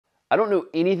I don't know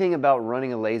anything about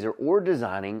running a laser or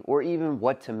designing or even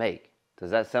what to make.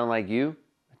 Does that sound like you?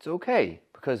 It's okay,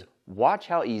 because watch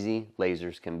how easy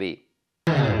lasers can be.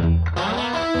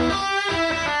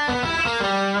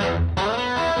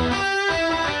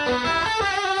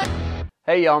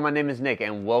 Hey y'all, my name is Nick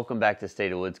and welcome back to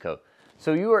State of Woods Co.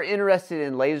 So you are interested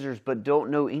in lasers but don't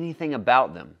know anything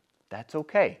about them. That's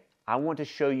okay. I want to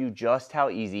show you just how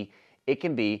easy it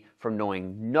can be from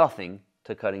knowing nothing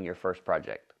to cutting your first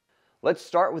project. Let's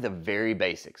start with the very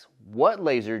basics. What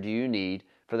laser do you need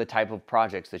for the type of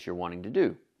projects that you're wanting to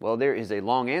do? Well, there is a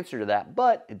long answer to that,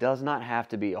 but it does not have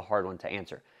to be a hard one to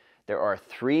answer. There are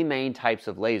three main types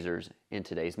of lasers in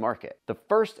today's market. The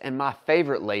first and my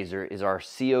favorite laser is our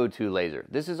CO2 laser.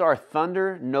 This is our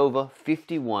Thunder Nova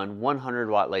 51 100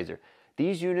 watt laser.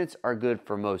 These units are good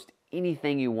for most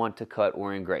anything you want to cut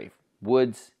or engrave.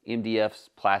 Woods, MDFs,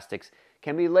 plastics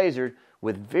can be lasered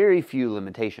with very few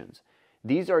limitations.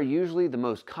 These are usually the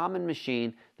most common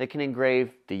machine that can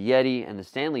engrave the Yeti and the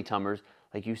Stanley tumbers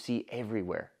like you see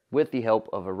everywhere, with the help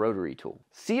of a rotary tool.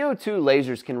 CO2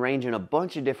 lasers can range in a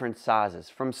bunch of different sizes,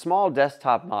 from small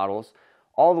desktop models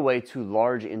all the way to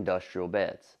large industrial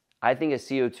beds. I think a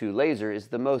CO2 laser is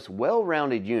the most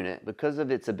well-rounded unit because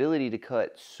of its ability to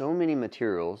cut so many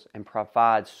materials and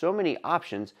provide so many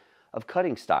options of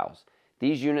cutting styles.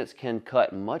 These units can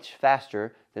cut much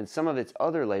faster than some of its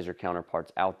other laser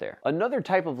counterparts out there. Another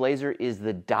type of laser is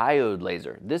the diode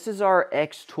laser. This is our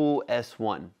X-Tool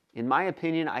S1. In my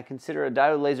opinion, I consider a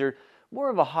diode laser more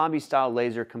of a hobby style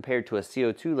laser compared to a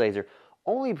CO2 laser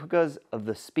only because of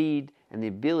the speed and the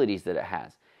abilities that it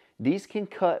has. These can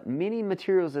cut many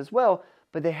materials as well,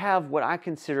 but they have what I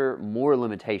consider more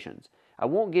limitations. I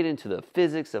won't get into the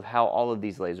physics of how all of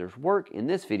these lasers work in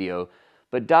this video,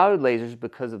 but diode lasers,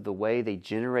 because of the way they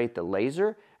generate the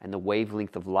laser and the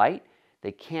wavelength of light,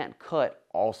 they can't cut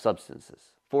all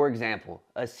substances. For example,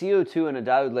 a CO2 and a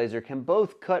diode laser can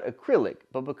both cut acrylic,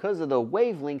 but because of the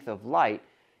wavelength of light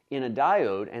in a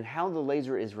diode and how the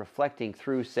laser is reflecting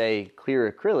through, say, clear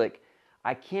acrylic,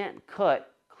 I can't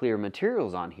cut clear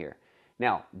materials on here.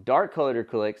 Now, dark colored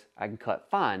acrylics I can cut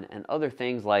fine, and other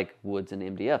things like woods and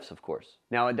MDFs, of course.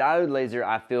 Now, a diode laser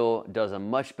I feel does a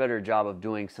much better job of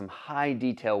doing some high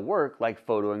detail work like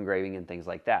photo engraving and things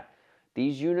like that.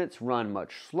 These units run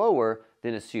much slower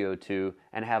than a CO2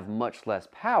 and have much less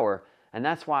power, and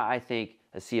that's why I think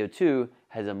a CO2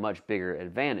 has a much bigger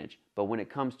advantage. But when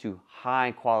it comes to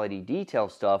high quality detail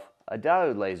stuff, a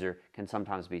diode laser can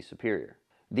sometimes be superior.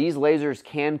 These lasers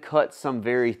can cut some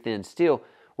very thin steel,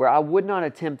 where I would not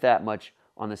attempt that much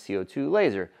on the CO2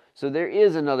 laser. So there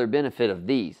is another benefit of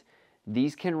these.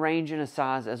 These can range in a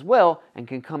size as well and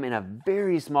can come in a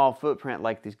very small footprint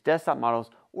like these desktop models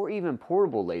or even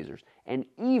portable lasers, and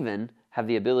even have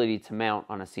the ability to mount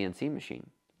on a CNC machine.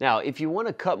 Now, if you want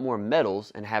to cut more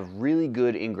metals and have really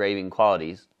good engraving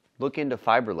qualities, look into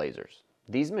fiber lasers.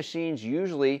 These machines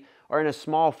usually are in a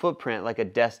small footprint like a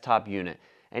desktop unit,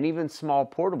 and even small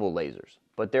portable lasers,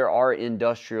 but there are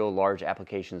industrial large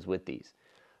applications with these.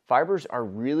 Fibers are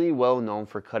really well known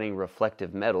for cutting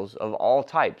reflective metals of all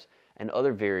types and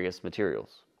other various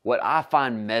materials. What I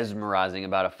find mesmerizing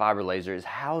about a fiber laser is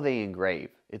how they engrave.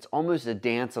 It's almost a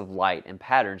dance of light and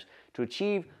patterns to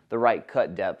achieve the right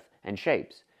cut depth and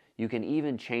shapes. You can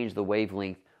even change the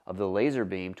wavelength of the laser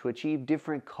beam to achieve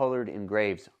different colored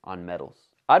engraves on metals.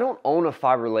 I don't own a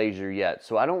fiber laser yet,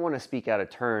 so I don't want to speak out of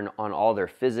turn on all their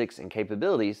physics and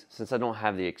capabilities since I don't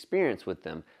have the experience with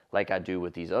them like I do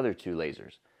with these other two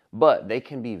lasers. But they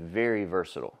can be very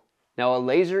versatile. Now, a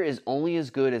laser is only as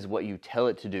good as what you tell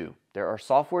it to do. There are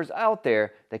softwares out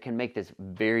there that can make this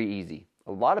very easy.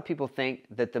 A lot of people think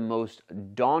that the most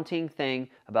daunting thing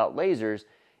about lasers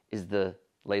is the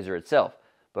laser itself.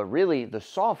 But really, the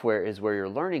software is where your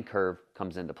learning curve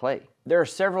comes into play. There are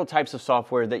several types of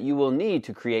software that you will need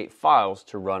to create files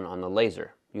to run on the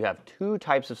laser. You have two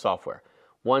types of software.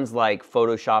 Ones like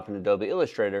Photoshop and Adobe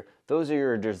Illustrator, those are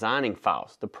your designing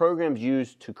files, the programs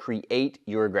used to create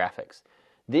your graphics.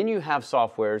 Then you have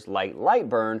softwares like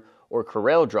Lightburn or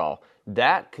CorelDRAW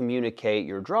that communicate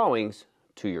your drawings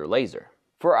to your laser.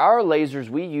 For our lasers,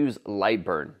 we use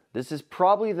Lightburn. This is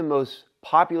probably the most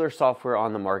popular software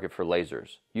on the market for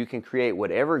lasers. You can create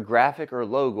whatever graphic or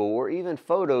logo or even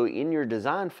photo in your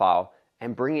design file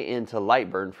and bring it into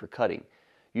Lightburn for cutting.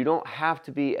 You don't have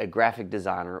to be a graphic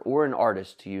designer or an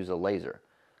artist to use a laser.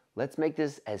 Let's make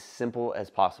this as simple as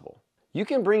possible. You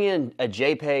can bring in a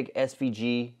JPEG,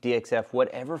 SVG, DXF,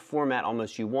 whatever format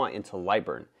almost you want into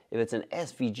Lightburn. If it's an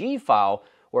SVG file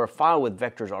or a file with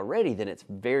vectors already, then it's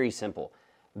very simple.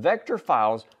 Vector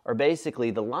files are basically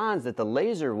the lines that the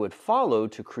laser would follow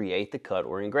to create the cut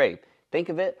or engrave. Think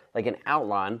of it like an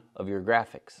outline of your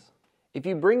graphics. If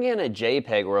you bring in a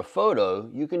JPEG or a photo,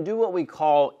 you can do what we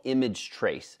call image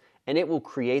trace, and it will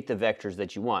create the vectors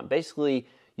that you want. Basically,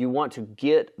 you want to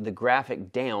get the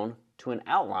graphic down to an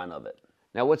outline of it.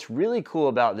 Now, what's really cool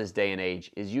about this day and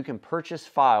age is you can purchase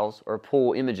files or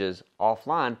pull images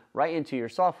offline right into your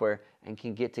software and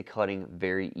can get to cutting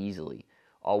very easily.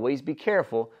 Always be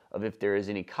careful of if there is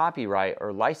any copyright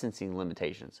or licensing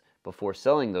limitations before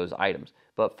selling those items,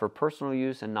 but for personal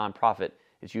use and nonprofit,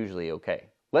 it's usually okay.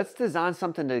 Let's design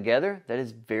something together that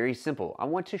is very simple. I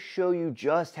want to show you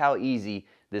just how easy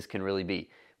this can really be.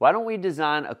 Why don't we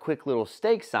design a quick little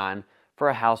stake sign for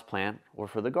a houseplant or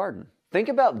for the garden? Think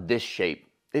about this shape.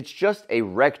 It's just a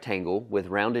rectangle with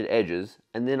rounded edges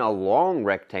and then a long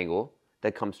rectangle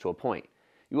that comes to a point.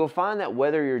 You will find that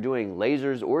whether you're doing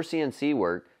lasers or CNC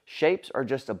work, shapes are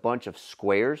just a bunch of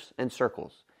squares and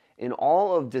circles. In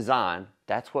all of design,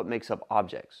 that's what makes up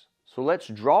objects. So let's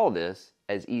draw this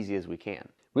as easy as we can.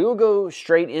 We will go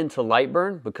straight into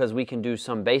Lightburn because we can do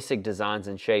some basic designs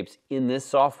and shapes in this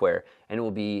software, and it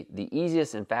will be the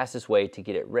easiest and fastest way to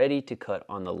get it ready to cut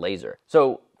on the laser.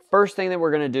 So first thing that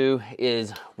we're going to do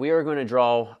is we are going to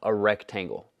draw a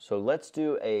rectangle. So let's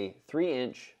do a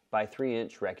 3-inch by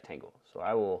 3-inch rectangle. So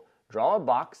I will draw a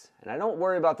box, and I don't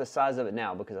worry about the size of it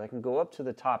now because I can go up to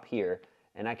the top here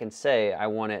and I can say I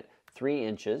want it 3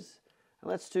 inches. And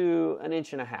let's do 1.5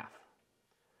 inches.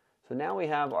 So now we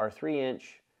have our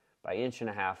 3-inch by 1.5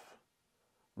 inches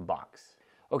box.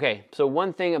 Okay, so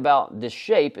one thing about this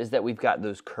shape is that we've got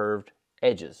those curved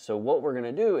edges. So what we're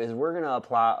going to do is we're going to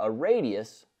apply a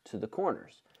radius to the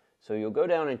corners. So you'll go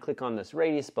down and click on this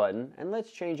radius button, and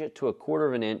let's change it to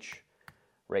 1/4 inch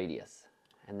radius.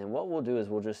 And then what we'll do is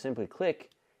we'll just simply click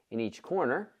in each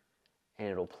corner and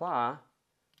it'll apply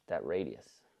that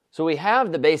radius. So we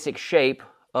have the basic shape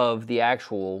of the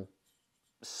actual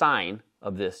sign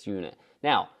of this unit.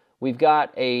 Now, we've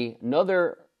got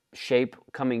another shape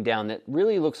coming down that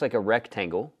really looks like a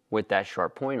rectangle with that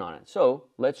sharp point on it. So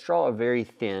let's draw a very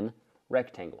thin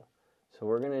rectangle. So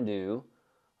we're going to do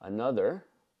another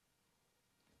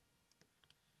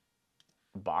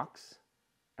box,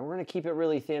 and we're going to keep it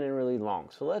really thin and really long.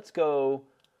 So let's go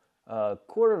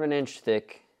 1/4 inch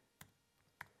thick,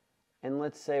 and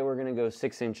let's say we're going to go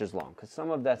 6 inches long because some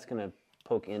of that's going to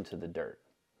poke into the dirt.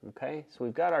 Okay, so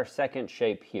we've got our second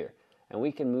shape here, and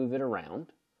we can move it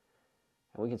around,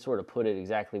 and we can sort of put it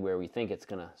exactly where we think it's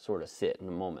going to sort of sit in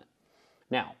a moment.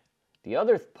 Now, the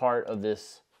other part of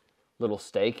this little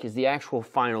stake is the actual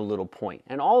final little point,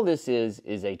 and all this is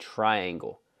a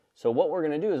triangle. So what we're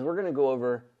going to do is we're going to go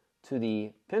over to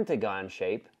the pentagon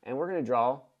shape, and we're going to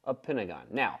draw a pentagon.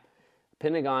 Now, a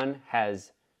pentagon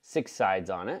has 6 sides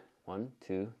on it. 1,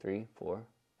 2, 3, 4,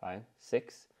 5,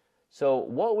 6. So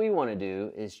what we want to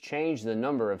do is change the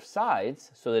number of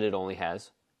sides so that it only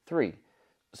has 3.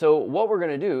 So what we're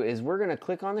going to do is we're going to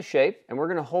click on the shape, and we're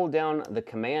going to hold down the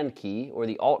Command key or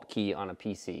the Alt key on a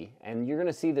PC, and you're going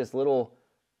to see this little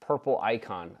purple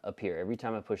icon appear every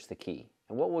time I push the key.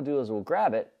 And what we'll do is we'll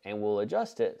grab it and we'll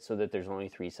adjust it so that there's only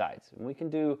 3 sides. And we can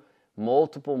do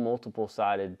multiple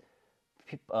sided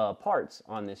parts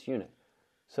on this unit.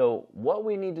 So what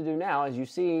we need to do now is you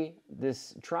see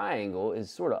this triangle is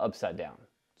sort of upside down.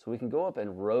 So we can go up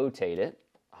and rotate it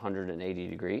 180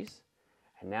 degrees.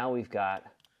 And now we've got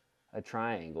a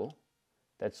triangle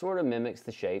that sort of mimics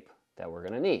the shape that we're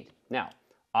going to need. Now,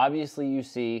 obviously you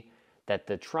see that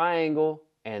the triangle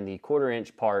and the 1/4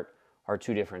 inch part are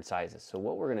 2 different sizes. So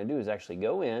what we're going to do is actually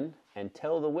go in and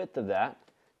tell the width of that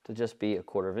to just be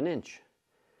 1/4 inch.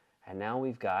 And now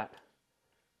we've got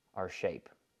our shape.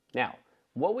 Now,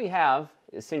 what we have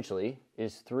essentially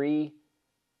is three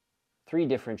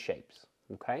different shapes,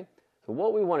 okay? So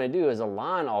what we want to do is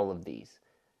align all of these.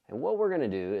 And what we're going to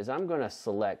do is I'm going to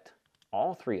select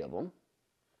all 3 of them.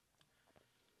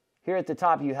 Here at the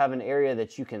top you have an area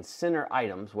that you can center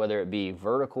items, whether it be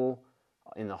vertical,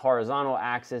 in the horizontal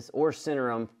axis, or center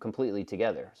them completely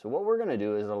together. So what we're going to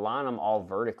do is align them all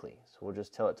vertically. So we'll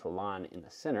just tell it to align in the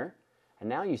center. And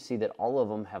now you see that all of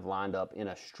them have lined up in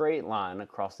a straight line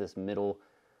across this middle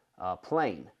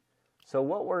plane. So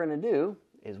what we're going to do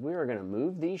is we are going to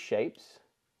move these shapes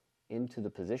into the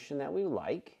position that we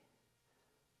like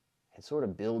and sort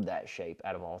of build that shape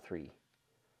out of all 3.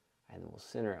 And then we'll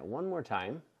center it one more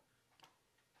time.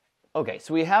 Okay,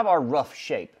 so we have our rough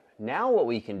shape. Now what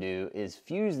we can do is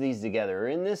fuse these together.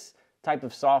 In this type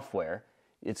of software,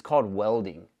 it's called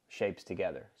welding shapes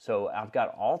together. So I've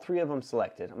got all 3 of them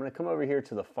selected. I'm going to come over here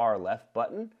to the far left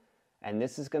button, and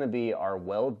this is going to be our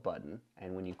weld button.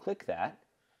 And when you click that,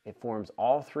 it forms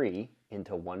all 3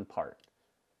 into one part.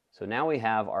 So now we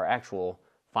have our actual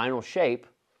final shape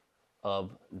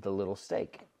of the little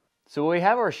steak. So we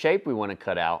have our shape we want to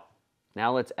cut out.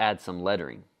 Now let's add some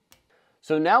lettering.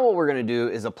 So now what we're going to do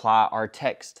is apply our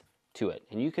text to it.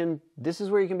 And this is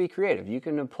where you can be creative. You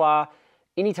can apply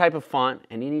any type of font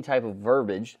and any type of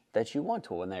verbiage that you want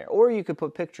to in there. Or you could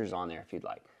put pictures on there if you'd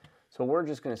like. So we're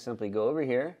just going to simply go over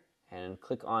here and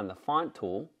click on the font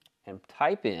tool and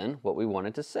type in what we want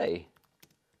it to say.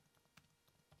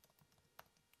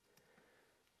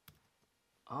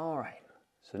 All right.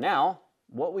 So now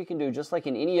what we can do, just like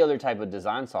in any other type of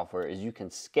design software, is you can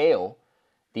scale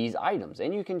these items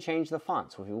and you can change the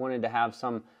font. So if you wanted to have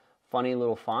some funny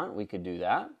little font, we could do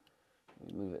that.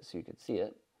 Move it so you could see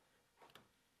it.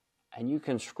 And you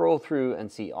can scroll through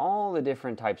and see all the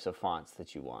different types of fonts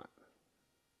that you want.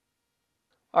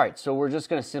 All right, so we're just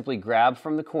going to simply grab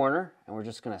from the corner and we're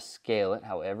just going to scale it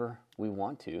however we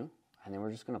want to. And then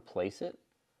we're just going to place it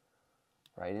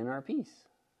right in our piece.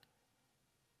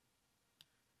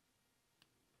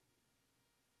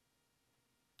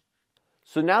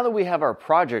 So now that we have our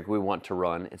project we want to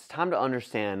run, it's time to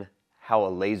understand how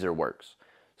a laser works.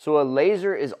 So a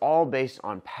laser is all based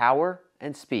on power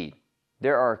and speed.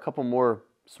 There are a couple more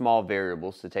small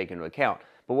variables to take into account,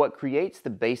 but what creates the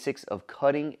basics of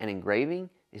cutting and engraving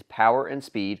is power and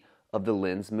speed of the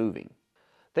lens moving.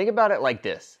 Think about it like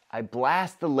this. I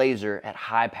blast the laser at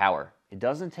high power. It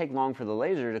doesn't take long for the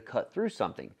laser to cut through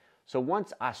something. So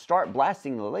once I start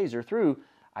blasting the laser through,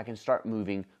 I can start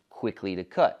moving quickly to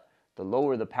cut. The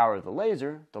lower the power of the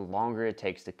laser, the longer it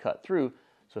takes to cut through.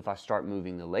 So if I start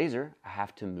moving the laser, I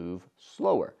have to move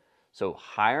slower. So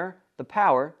higher the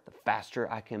power, the faster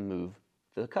I can move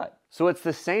the cut. So it's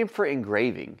the same for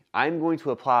engraving. I'm going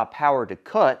to apply power to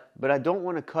cut, but I don't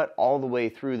want to cut all the way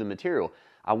through the material.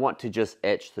 I want to just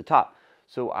etch the top.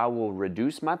 So I will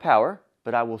reduce my power,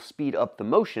 but I will speed up the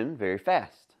motion very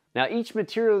fast. Now each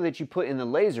material that you put in the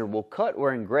laser will cut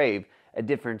or engrave at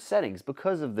different settings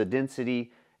because of the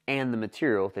density and the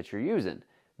material that you're using.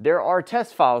 There are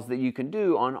test files that you can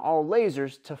do on all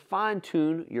lasers to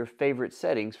fine-tune your favorite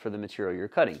settings for the material you're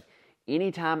cutting.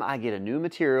 Anytime I get a new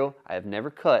material I have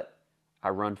never cut, I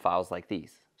run files like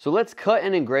these. So let's cut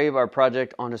and engrave our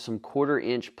project onto some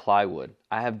 1/4-inch plywood.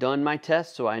 I have done my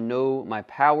test, so I know my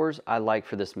powers I like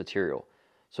for this material.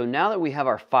 So now that we have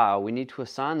our file, we need to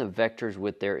assign the vectors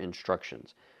with their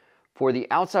instructions. For the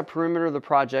outside perimeter of the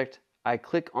project, I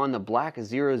click on the black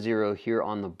 00 here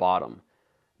on the bottom.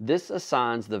 This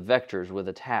assigns the vectors with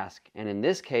a task, and in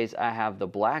this case I have the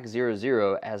black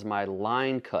 00 as my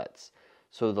line cuts.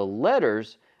 So the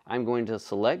letters, I'm going to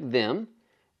select them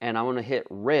and I want to hit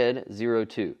red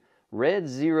 02. Red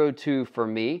 02 for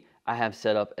me, I have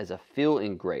set up as a fill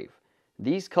engrave.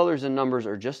 These colors and numbers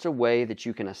are just a way that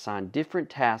you can assign different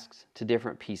tasks to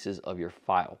different pieces of your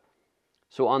file.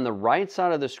 So on the right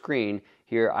side of the screen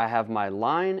here I have my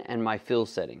line and my fill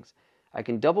settings. I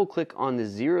can double click on the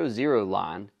 00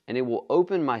 line and it will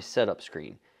open my setup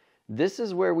screen. This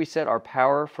is where we set our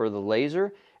power for the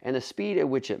laser and the speed at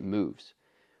which it moves.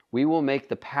 We will make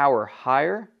the power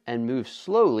higher and move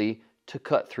slowly to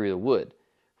cut through the wood.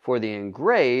 For the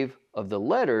engrave of the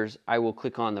letters, I will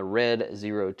click on the red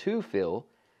 02 fill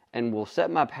and will set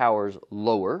my powers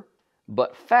lower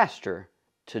but faster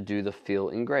to do the fill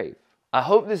engrave. I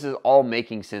hope this is all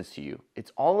making sense to you.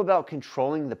 It's all about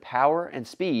controlling the power and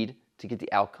speed to get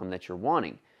the outcome that you're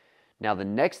wanting. Now the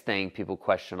next thing people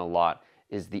question a lot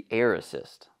is the air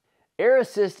assist. Air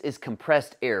assist is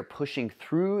compressed air pushing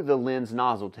through the lens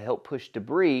nozzle to help push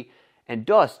debris and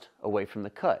dust away from the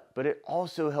cut, but it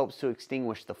also helps to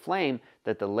extinguish the flame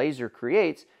that the laser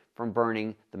creates from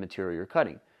burning the material you're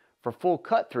cutting. For full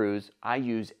cut throughs, I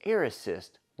use air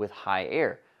assist with high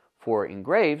air. For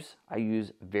engraves, I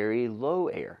use very low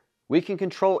air. We can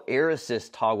control air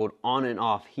assist toggled on and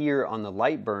off here on the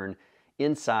light burn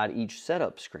inside each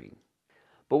setup screen.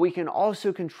 But we can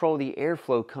also control the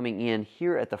airflow coming in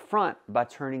here at the front by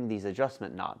turning these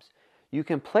adjustment knobs. You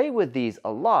can play with these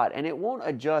a lot and it won't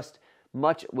adjust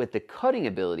much with the cutting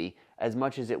ability as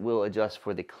much as it will adjust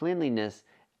for the cleanliness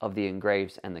of the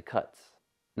engraves and the cuts.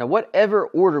 Now whatever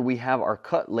order we have our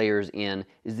cut layers in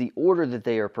is the order that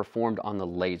they are performed on the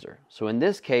laser. So in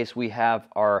this case we have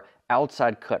our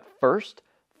outside cut first,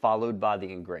 followed by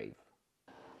the engrave.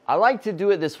 I like to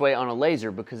do it this way on a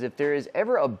laser because if there is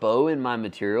ever a bow in my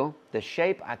material, the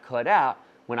shape I cut out,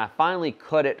 when I finally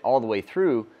cut it all the way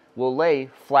through, will lay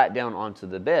flat down onto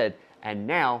the bed, and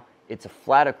now it's a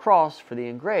flat across for the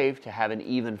engrave to have an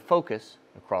even focus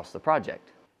across the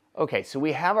project. Okay, so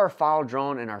we have our file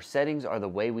drawn and our settings are the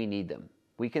way we need them.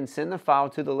 We can send the file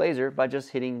to the laser by just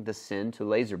hitting the Send to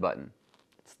Laser button.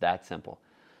 It's that simple.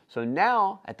 So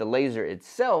now at the laser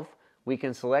itself, we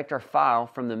can select our file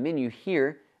from the menu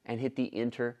here and hit the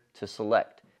enter to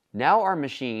select. Now our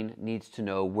machine needs to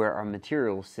know where our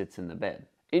material sits in the bed.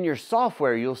 In your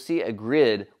software, you'll see a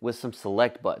grid with some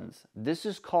select buttons. This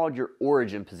is called your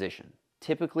origin position.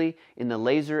 Typically, in the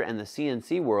laser and the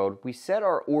CNC world, we set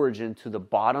our origin to the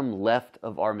bottom left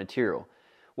of our material.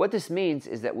 What this means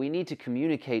is that we need to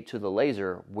communicate to the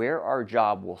laser where our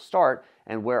job will start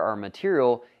and where our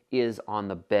material is on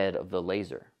the bed of the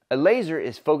laser. A laser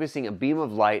is focusing a beam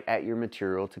of light at your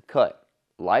material to cut.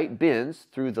 Light bends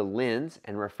through the lens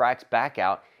and refracts back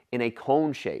out in a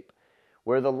cone shape.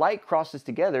 Where the light crosses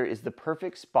together is the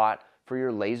perfect spot for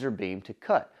your laser beam to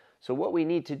cut. So what we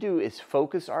need to do is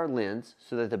focus our lens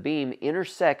so that the beam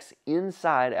intersects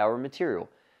inside our material.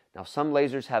 Now some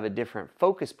lasers have a different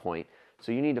focus point,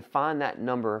 so you need to find that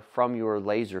number from your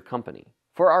laser company.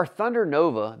 For our Thunder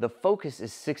Nova, the focus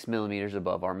is 6 millimeters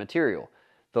above our material.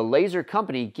 The laser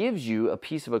company gives you a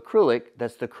piece of acrylic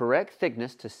that's the correct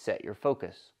thickness to set your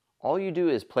focus. All you do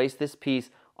is place this piece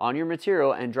on your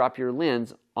material and drop your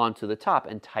lens onto the top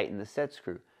and tighten the set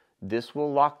screw. This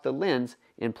will lock the lens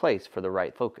in place for the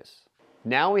right focus.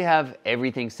 Now we have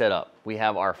everything set up. We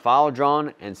have our file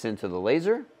drawn and sent to the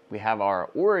laser. We have our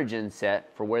origin set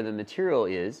for where the material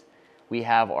is. We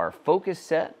have our focus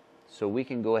set, so we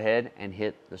can go ahead and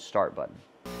hit the start button.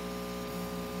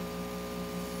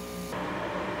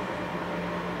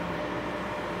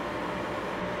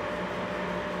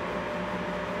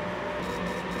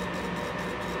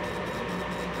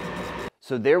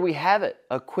 So there we have it,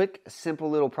 a quick, simple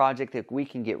little project that we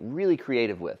can get really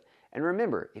creative with. And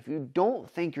remember, if you don't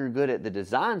think you're good at the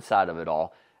design side of it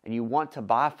all, and you want to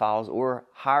buy files or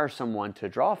hire someone to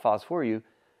draw files for you,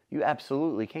 you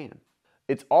absolutely can.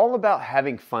 It's all about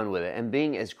having fun with it and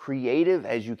being as creative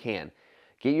as you can.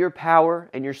 Get your power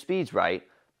and your speeds right,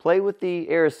 play with the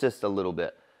air assist a little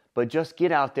bit, but just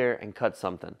get out there and cut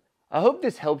something. I hope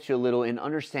this helps you a little in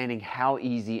understanding how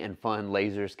easy and fun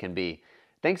lasers can be.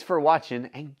 Thanks for watching,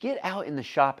 and get out in the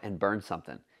shop and burn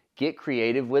something. Get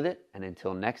creative with it, and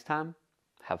until next time,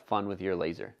 have fun with your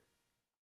laser.